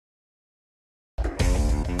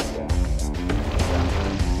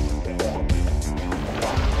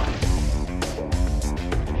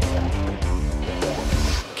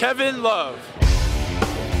Kevin Love.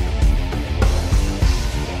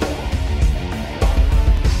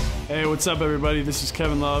 Hey, what's up everybody? This is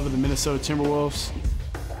Kevin Love of the Minnesota Timberwolves.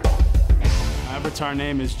 My avatar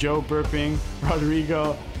name is Joe Burping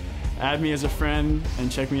Rodrigo. Add me as a friend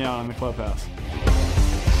and check me out on the clubhouse.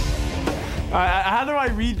 How do I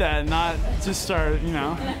read that and not just start, you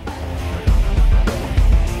know?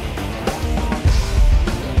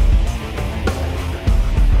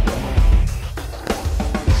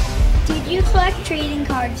 Did you collect trading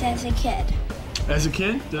cards as a kid? As a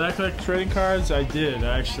kid, did I collect trading cards? I did,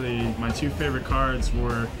 actually. My two favorite cards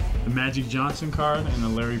were the Magic Johnson card and the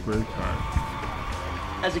Larry Bird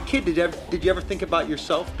card. As a kid, did you ever think about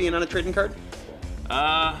yourself being on a trading card?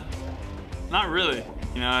 Not really.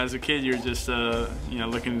 You know, as a kid, you're just, you know,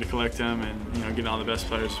 looking to collect them and, you know, get all the best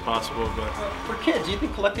players possible. But For kids, do you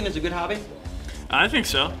think collecting is a good hobby? I think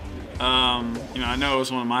so. You know, I know it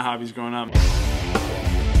was one of my hobbies growing up.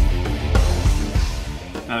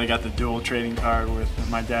 Now they got the dual trading card with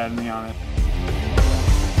my dad and me on it.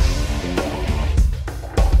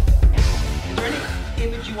 Is there any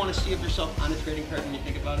image you want to see of yourself on a trading card when you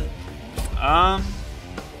think about it?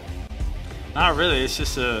 Not really. It's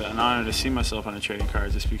just an honor to see myself on a trading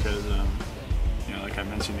card, just because, you know, like I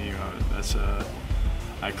mentioned to you,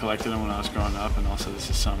 I collected them when I was growing up, and also this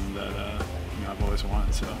is something that you know, I've always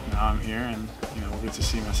wanted. So now I'm here, and you know, we'll get to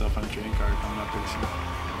see myself on a trading card coming up pretty soon.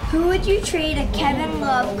 Who would you trade a Kevin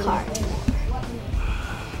Love card?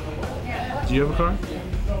 Do you have a card?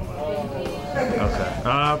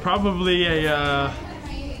 Okay. Probably a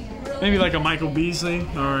maybe like a Michael Beasley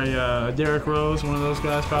or a Derrick Rose, one of those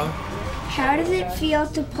guys probably. How does it feel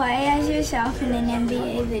to play as yourself in an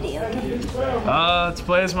NBA video game? To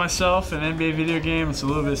play as myself in an NBA video game, it's a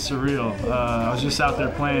little bit surreal. I was just out there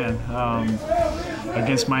playing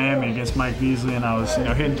against Miami, against Mike Beasley, and I was, you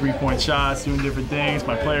know, hitting three-point shots, doing different things.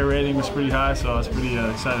 My player rating was pretty high, so I was pretty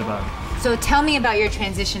excited about it. So tell me about your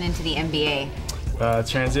transition into the NBA.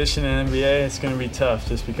 Transition in NBA, it's going to be tough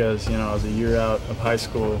just because, you know, I was a year out of high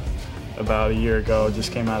school about a year ago,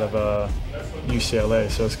 just came out of UCLA,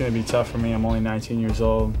 so it's going to be tough for me. I'm only 19 years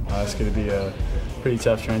old. It's going to be a pretty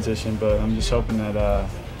tough transition, but I'm just hoping that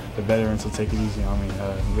the veterans will take it easy on me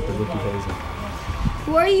with the rookie phase.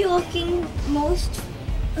 Who are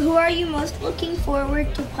you most looking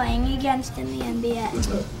forward to playing against in the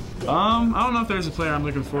NBA? I don't know if there's a player I'm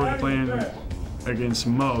looking forward to playing against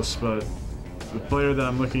most, but the player that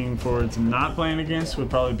I'm looking forward to not playing against would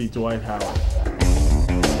probably be Dwight Howard.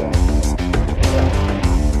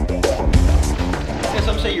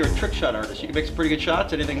 Some say you're a trick shot artist. You can make some pretty good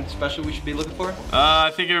shots. Anything special we should be looking for? I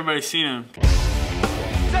think everybody's seen him.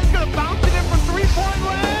 That's gonna bounce it in from three-point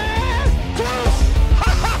land.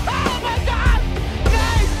 Oh my God!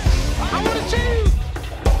 Nice! I want to see you.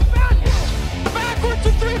 Backwards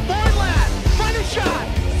to three-point land. Funny shot.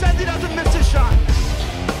 Says he doesn't miss his shot.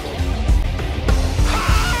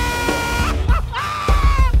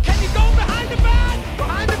 Can you go behind the back?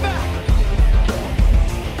 Behind the back.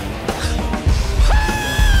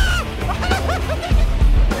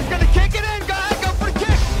 He's gonna kick it in. Go ahead, go for the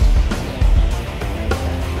kick.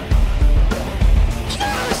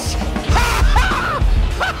 Yes!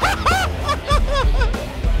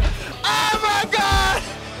 Oh my God!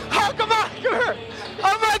 Oh, come on, come here.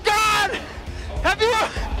 Oh my God! Have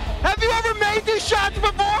you ever made these shots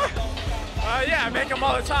before? Yeah, I make them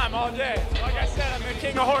all the time, all day. Like I said, I'm the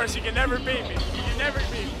king of horse. You can never beat me. You can never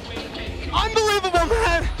beat me. Unbelievable,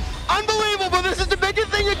 man. Unbelievable. This is the biggest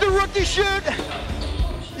thing you can rookie shoot.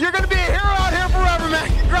 You're going to be a hero out here forever, man.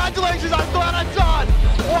 Congratulations. I'm glad I saw it.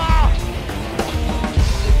 Wow.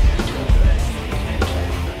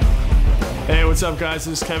 Hey, what's up guys?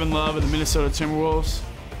 This is Kevin Love of the Minnesota Timberwolves.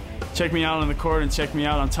 Check me out on the court and check me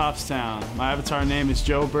out on Topstown. My avatar name is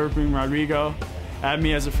Joe Burping Rodrigo. Add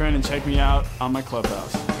me as a friend and check me out on my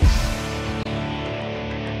clubhouse.